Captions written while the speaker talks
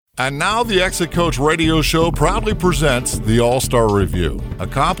And now the Exit Coach Radio Show proudly presents the All-Star Review, a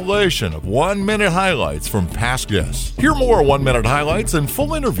compilation of 1-minute highlights from past guests. Hear more 1-minute highlights and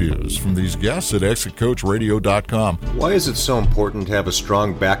full interviews from these guests at exitcoachradio.com. Why is it so important to have a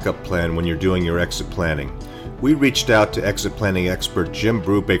strong backup plan when you're doing your exit planning? We reached out to exit planning expert Jim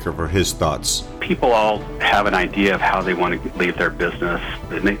Brubaker for his thoughts. People all have an idea of how they want to leave their business.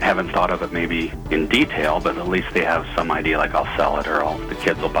 They haven't thought of it maybe in detail, but at least they have some idea, like I'll sell it or the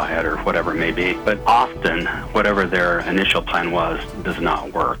kids will buy it or whatever it may be. But often, whatever their initial plan was does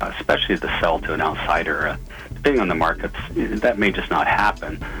not work, especially to sell to an outsider. Depending on the markets, that may just not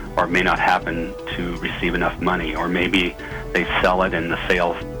happen, or may not happen to receive enough money, or maybe they sell it and the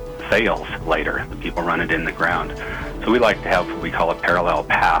sales later. The people run it in the ground. So we like to have what we call a parallel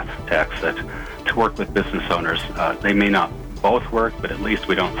path to exit to work with business owners. They may not both work, but at least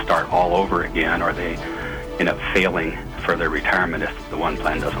we don't start all over again, or they end up failing for their retirement if the one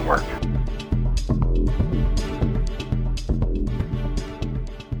plan doesn't work.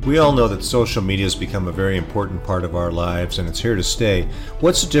 We all know that social media has become a very important part of our lives, and it's here to stay.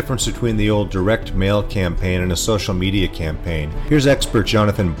 What's the difference between the old direct mail campaign and a social media campaign? Here's expert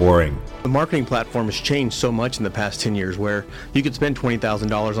Jonathan Boring. The marketing platform has changed so much in the past 10 years where you could spend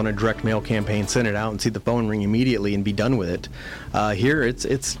 $20,000 on a direct mail campaign, send it out, and see the phone ring immediately and be done with it. Here,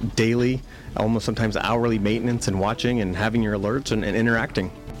 it's daily, almost sometimes hourly maintenance and watching and having your alerts and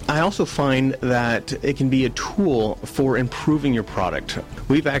interacting. I also find that it can be a tool for improving your product.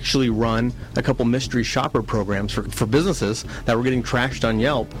 We've actually run a couple mystery shopper programs for businesses that were getting trashed on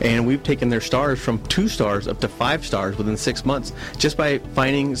Yelp, and we've taken their stars from 2 stars up to 5 stars within 6 months just by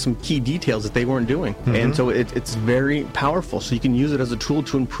finding some key details that they weren't doing. Mm-hmm. And so it's very powerful. So you can use it as a tool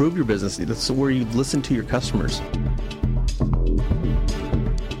to improve your business. That's where you listen to your customers.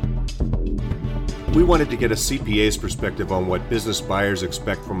 We wanted to get a CPA's perspective on what business buyers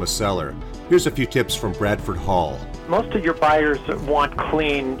expect from a seller. Here's a few tips from Bradford Hall. Most of your buyers want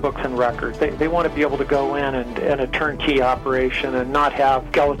clean books and records. They want to be able to go in and a turnkey operation and not have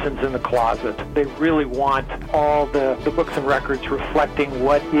skeletons in the closet. They really want all the books and records reflecting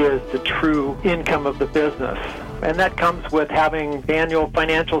what is the true income of the business. And that comes with having annual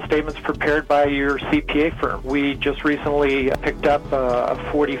financial statements prepared by your CPA firm. We just recently picked up a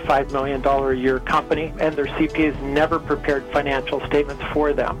 $45 million a year company, and their CPAs never prepared financial statements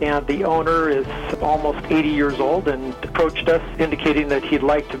for them. And the owner is almost 80 years old and approached us indicating that he'd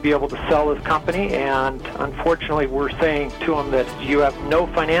like to be able to sell his company. And unfortunately, we're saying to him that you have no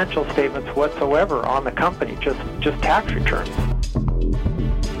financial statements whatsoever on the company, just tax returns.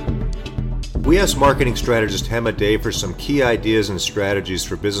 We asked marketing strategist Hema Day for some key ideas and strategies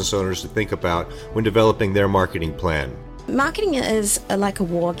for business owners to think about when developing their marketing plan. Marketing is like a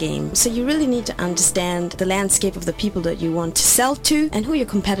war game, so you really need to understand the landscape of the people that you want to sell to and who your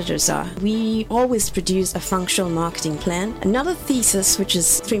competitors are. We always produce a functional marketing plan, another thesis, which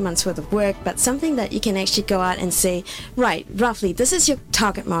is 3 months worth of work, but something that you can actually go out and say, right, roughly, this is your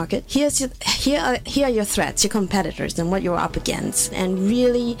target market, here are your threats, your competitors, and what you're up against, and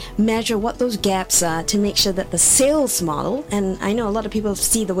really measure what those gaps are to make sure that the sales model, and I know a lot of people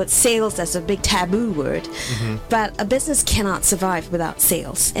see the word sales as a big taboo word, but a business cannot survive without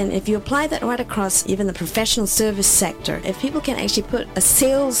sales. And if you apply that right across even the professional service sector, if people can actually put a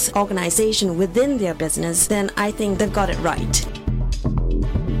sales organization within their business, then I think they've got it right.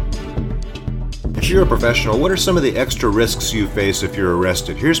 If you're a professional, what are some of the extra risks you face if you're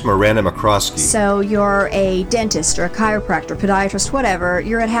arrested? Here's Miranda McCroskey. So you're a dentist or a chiropractor, podiatrist, whatever.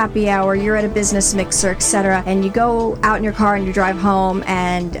 You're at happy hour, you're at a business mixer, etc. And you go out in your car and you drive home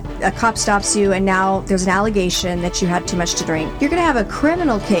and a cop stops you and now there's an allegation that you had too much to drink. You're going to have a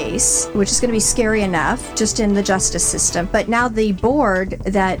criminal case, which is going to be scary enough just in the justice system. But now the board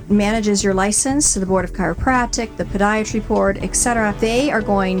that manages your license, so the Board of Chiropractic, the Podiatry Board, etc., they are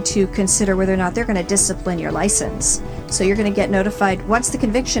going to consider whether or not they're going to discipline your license. So you're going to get notified once the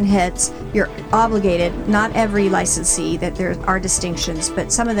conviction hits. You're obligated, not every licensee, that there are distinctions,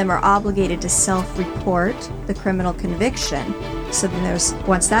 but some of them are obligated to self-report the criminal conviction. So then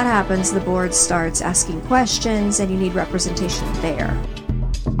once that happens, the board starts asking questions and you need representation there.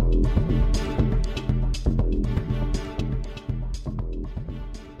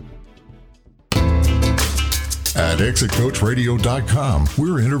 At ExitCoachRadio.com,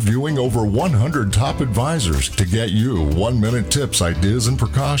 we're interviewing over 100 top advisors to get you 1-minute tips, ideas, and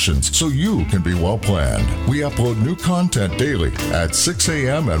precautions so you can be well planned. We upload new content daily at 6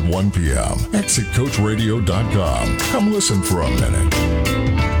 a.m. and 1 p.m. ExitCoachRadio.com. Come listen for a minute.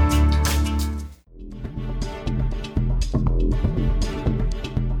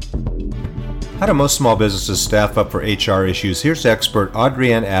 How do most small businesses staff up for HR issues? Here's expert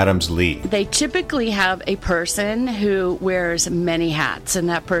Audrienne Adams-Lee. They typically have a person who wears many hats, and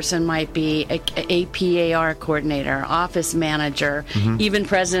that person might be a APAR coordinator, office manager, even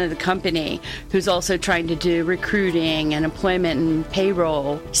president of the company, who's also trying to do recruiting and employment and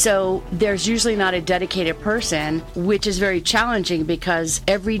payroll. So there's usually not a dedicated person, which is very challenging because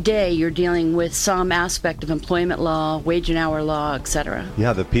every day you're dealing with some aspect of employment law, wage and hour law, etc.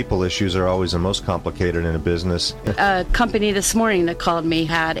 Yeah, the people issues are always the most complicated in a business. A company this morning that called me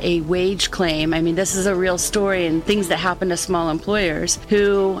had a wage claim. I mean, this is a real story and things that happen to small employers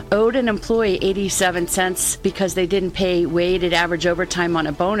who owed an employee 87 cents because they didn't pay weighted average overtime on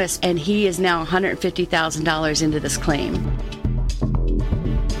a bonus, and he is now $150,000 into this claim.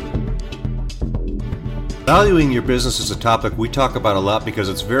 Valuing your business is a topic we talk about a lot because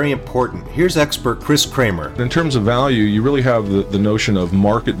it's very important. Here's expert Chris Kramer. In terms of value, you really have the notion of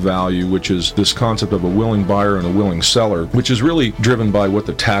market value, which is this concept of a willing buyer and a willing seller, which is really driven by what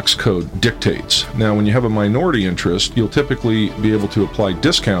the tax code dictates. Now, when you have a minority interest, you'll typically be able to apply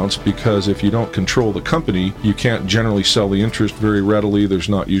discounts because if you don't control the company, you can't generally sell the interest very readily. There's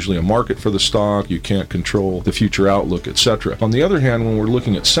not usually a market for the stock. You can't control the future outlook, etc. On the other hand, when we're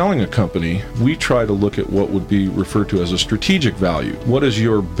looking at selling a company, we try to look at what would be referred to as a strategic value. What is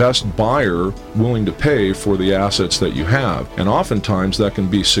your best buyer willing to pay for the assets that you have? And oftentimes that can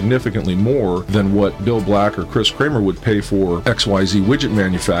be significantly more than what Bill Black or Chris Kramer would pay for XYZ widget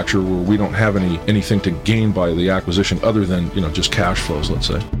manufacturer, where we don't have anything to gain by the acquisition other than, just cash flows, let's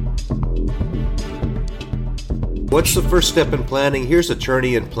say. What's the first step in planning? Here's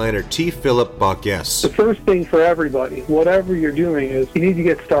attorney and planner T. Philip Baugues. The first thing for everybody, whatever you're doing, is you need to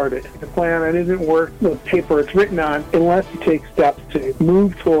get started. The plan, it isn't worth the paper it's written on unless you take steps to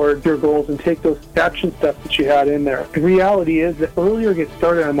move toward your goals and take those action steps that you had in there. The reality is that earlier you get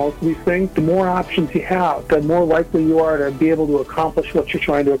started on most of these things, the more options you have, the more likely you are to be able to accomplish what you're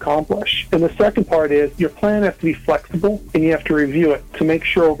trying to accomplish. And the second part is your plan has to be flexible and you have to review it to make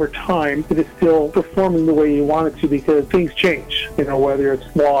sure over time that it's still performing the way you want it to, because things change, whether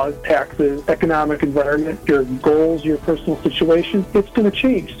it's laws, taxes, economic environment, your goals, your personal situation, it's going to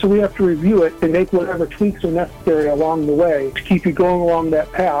change. So we have to review it and make whatever tweaks are necessary along the way to keep you going along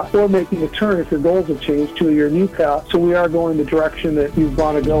that path, or making a turn if your goals have changed to your new path, so we are going the direction that you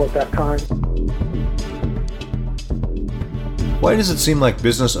want to go at that time. Why does it seem like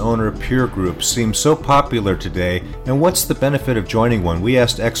business owner peer groups seem so popular today, and what's the benefit of joining one? We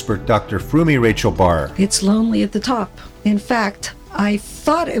asked expert Dr. Frumi Rachel Barr. It's lonely at the top. In fact, I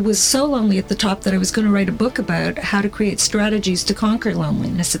thought it was so lonely at the top that I was going to write a book about how to create strategies to conquer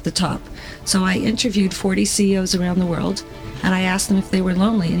loneliness at the top. So I interviewed 40 CEOs around the world, and I asked them if they were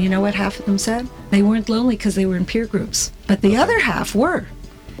lonely, and you know what half of them said? They weren't lonely because they were in peer groups, but the other half were.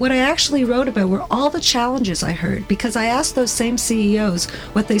 What I actually wrote about were all the challenges I heard, because I asked those same CEOs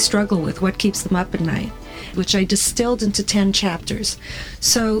what they struggle with, what keeps them up at night, which I distilled into 10 chapters.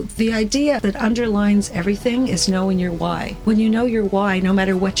 So the idea that underlines everything is knowing your why. When you know your why, no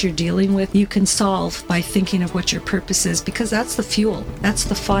matter what you're dealing with, you can solve by thinking of what your purpose is, because that's the fuel, that's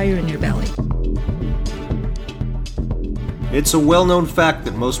the fire in your belly. It's a well-known fact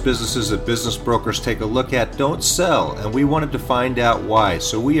that most businesses that business brokers take a look at don't sell, and we wanted to find out why.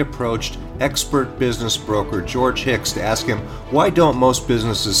 So we approached expert business broker George Hicks to ask him, why don't most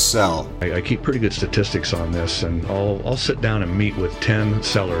businesses sell? I keep pretty good statistics on this, and I'll sit down and meet with 10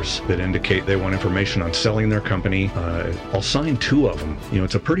 sellers that indicate they want information on selling their company. I'll sign 2 of them.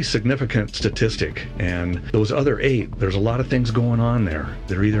 It's a pretty significant statistic, and those other 8, there's a lot of things going on there.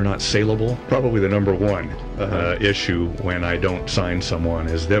 They're either not saleable. Probably the number one issue when I don't sign someone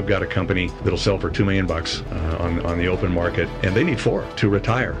is they've got a company that'll sell for $2 million on the open market, and they need 4 to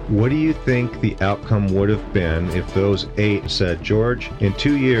retire. What do you think the outcome would have been if those 8 said, George, in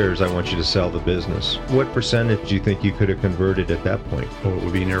 2 years I want you to sell the business? What percentage do you think you could have converted at that point? Oh, it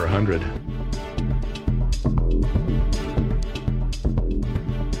would be near 100.